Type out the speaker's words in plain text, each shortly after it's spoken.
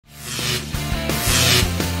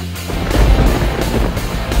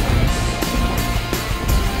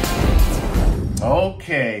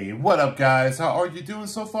Okay, what up guys? How are you doing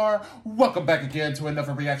so far? Welcome back again to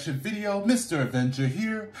another reaction video. Mr. Avenger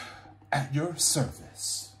here at your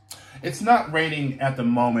service. It's not raining at the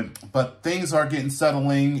moment, but things are getting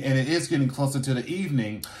settling and it is getting closer to the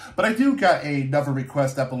evening. But I do got another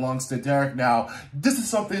request that belongs to Derek. Now, this is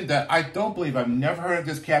something that I don't believe I've never heard of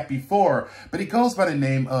this cat before, but he goes by the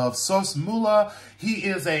name of SosMula. He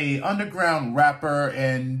is a underground rapper,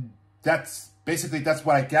 and that's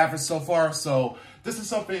what I gathered so far. So this is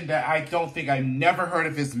something that I don't think I never heard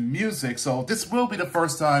of his music. So this will be the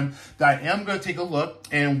first time that I am going to take a look,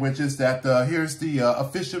 and which is that here's the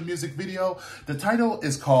official music video. The title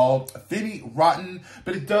is called VINNY Rotten,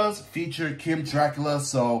 but it does feature Dracula.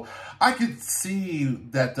 So I could see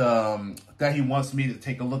that that he wants me to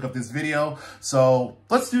take a look at this video. So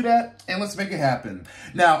let's do that and let's make it happen.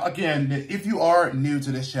 Now, again, if you are new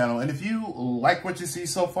to this channel and if you like what you see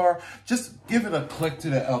so far, just give it a click to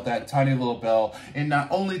that tiny little bell. And not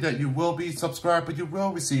only that you will be subscribed, but you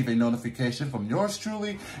will receive a notification from yours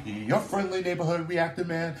truly, your friendly neighborhood reactor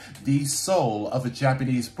man, the soul of a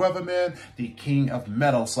Japanese brother man, the king of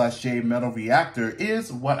metal / J metal reactor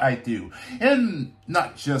is what I do. And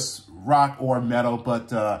not just rock or metal, but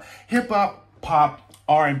hip hop, pop,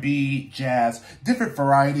 R&B, jazz, different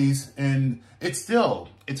varieties, and it's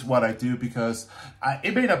what I do because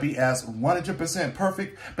it may not be as 100%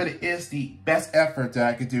 perfect, but it is the best effort that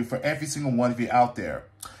I could do for every single one of you out there.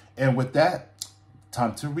 And with that,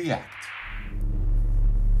 time to react.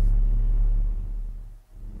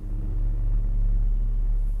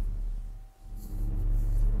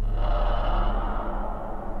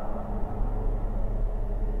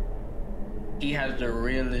 He has the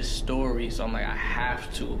realest story, so I'm like, I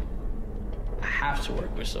have to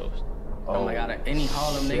work with Sos. Oh, I'm like, out of any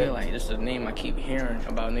Harlem nigga, like, this is a name I keep hearing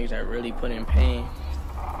about niggas that really put in pain.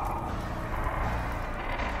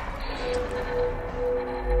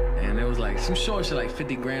 And it was like some short shit, like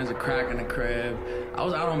 50 grams of crack in the crib. I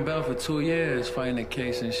was out on bail for 2 years fighting the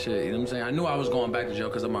case and shit, you know what I'm saying? I knew I was going back to jail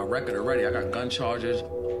because of my record already. I got gun charges.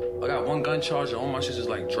 I got one gun charge, and all my shit is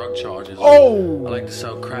like drug charges. Oh! I like to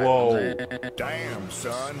sell crack. Whoa. Damn,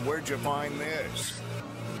 son, where'd you find this?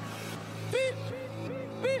 Beep,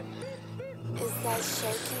 beep. Is that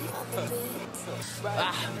shaking on the beat?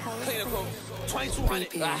 Clean up,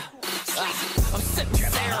 2200. I'm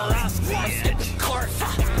sitting there, I'm skipping court.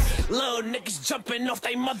 Little niggas jumping off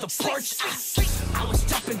they mother porch. I was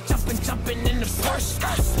jumping in the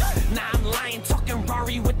Porsche. Now I'm lying, talking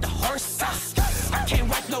Rari with the horse. I can't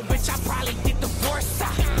wipe no bitch, I probably get divorced.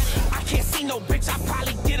 I can't see no bitch, I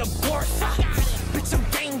probably get a divorce. Bitch, I'm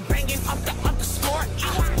banging up the underscore.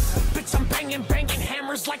 Bitch, I'm banging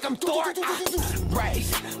hammers like I'm Thor.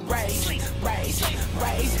 Raise.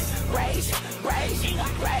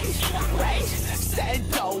 Said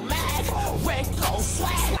go mad, red go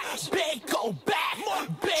swag, big go back,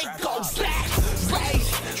 big go back.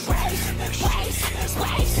 Raise.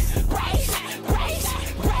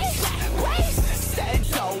 Said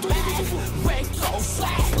go mad, red go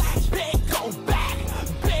swag, big go back,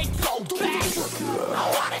 big go back. I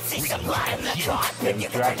wanna see some light in the dark. Bitch, you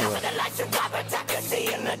can turn off the lights and Robert, I can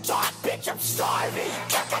see in the dark. Bitch, I'm starving.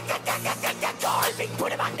 Starving.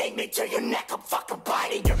 Put my name into your neck, I'm fucking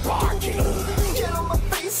biting your barking. Get on my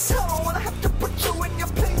face, I don't wanna have to put you in your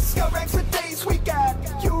place. Got racks for days, we got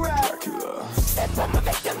you right. Dracula. Step on my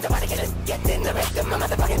victim, the body get in the victim. I'm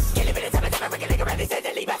motherfucking killing me, I'm a regular ready, said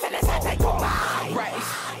to leave us in the side, take for mine.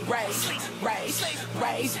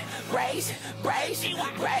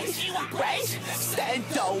 Raise. Stand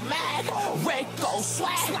go mad, red go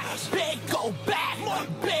swag, big go back,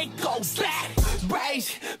 big go back.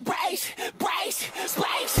 Raise.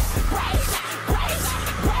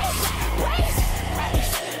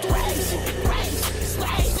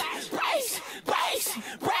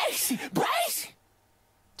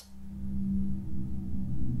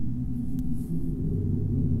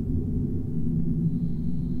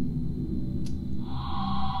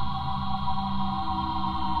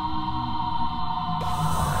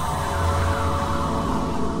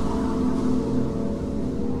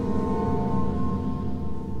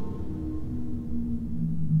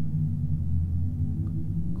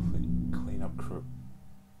 Cleanup crew.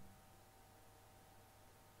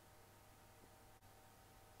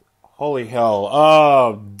 Holy hell.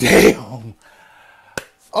 Oh, damn.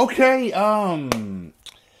 Okay, I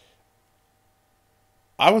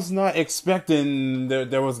was not expecting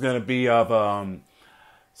there was gonna be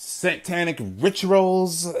satanic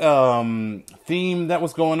rituals theme that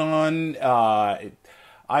was going on.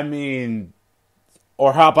 I mean,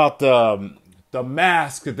 or how about the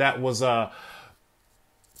mask that was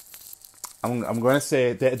I'm going to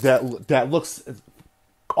say that looks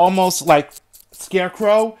almost like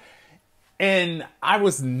Scarecrow. And I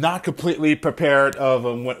was not completely prepared of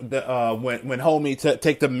when homie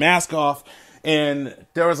take the mask off, and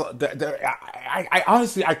there was I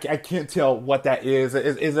honestly I can't tell what that is.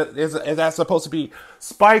 Is that supposed to be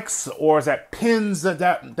spikes, or is that pins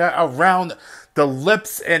that around the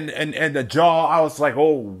lips and the jaw? I was like,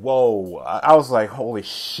 oh whoa! I was like, holy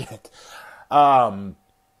shit!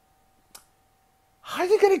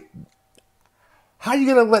 How you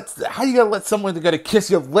gonna let someone gonna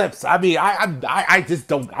kiss your lips? I mean, I just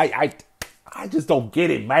don't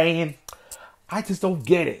get it, man. I just don't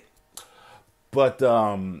get it. But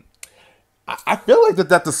I feel like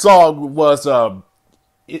that the song was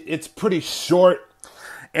it's pretty short,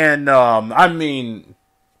 and I mean,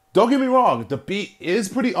 don't get me wrong, the beat is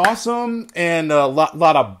pretty awesome, and a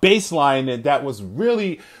lot of bass line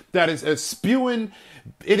that is spewing.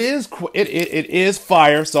 It is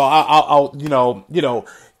fire. So I'll you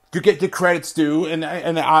get the credits due, and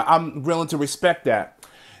I'm willing to respect that.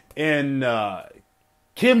 And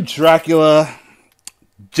Kim Dracula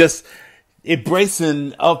just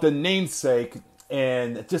embracing of the namesake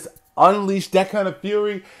and just unleashed that kind of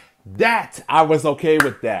fury. That I was okay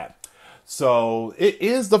with that. So it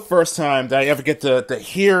is the first time that I ever get to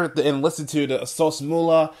hear and listen to the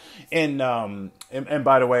SosMula. And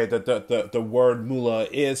by the way, the word mula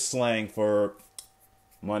is slang for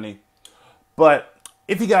money. But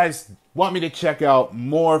if you guys want me to check out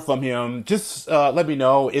more from him, just let me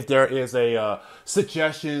know if there is a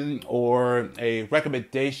suggestion or a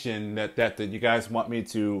recommendation that you guys want me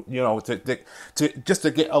to,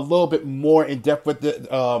 to get a little bit more in depth with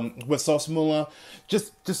SosMula.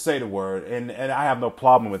 Just say the word, and I have no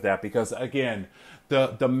problem with that, because again,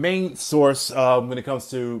 the main source when it comes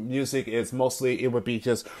to music is mostly, it would be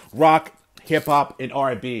just rock, hip hop, and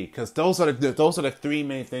R&B, because those are the three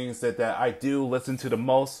main things that I do listen to the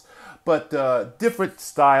most. But different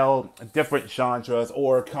style, different genres,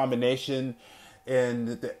 or combination,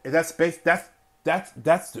 and that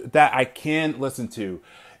I can listen to.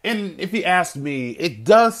 And if you ask me, it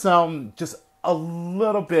does sound just a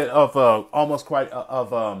little bit of almost quite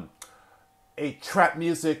of a trap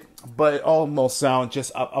music, but it almost sounds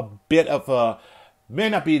just a bit of a, may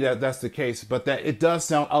not be that's the case, but that it does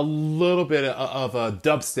sound a little bit of a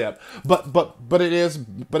dubstep.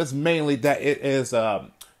 But it's mainly that it is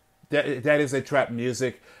that is a trap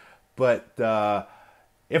music. But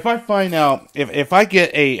if I find out, if I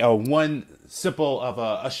get a one simple of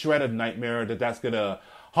a shred of nightmare that's gonna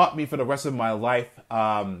haunt me for the rest of my life,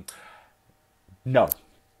 no.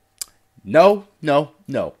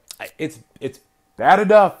 It's bad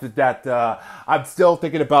enough that I'm still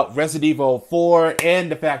thinking about Resident Evil 4,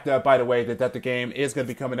 and the fact that, by the way, that the game is going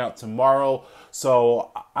to be coming out tomorrow.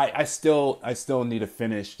 So I still need to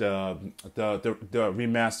finish the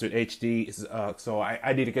remastered HD. So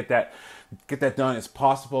I need to get that done as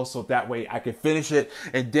possible, so that way I can finish it,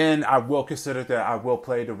 and then I will consider that I will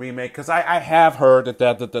play the remake, because I have heard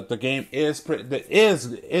that the game is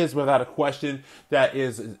without a question that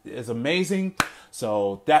is amazing.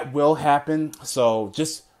 So that will happen. So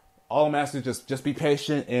all I'm asking is just be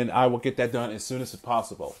patient, and I will get that done as soon as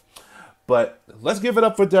possible. But let's give it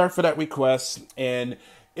up for Derek for that request. And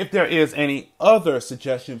if there is any other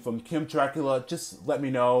suggestion from Kim Dracula, just let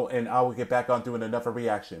me know, and I will get back on doing another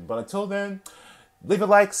reaction. But until then, leave a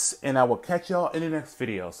likes, and I will catch y'all in the next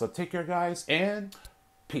video. So take care, guys, and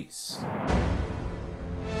peace.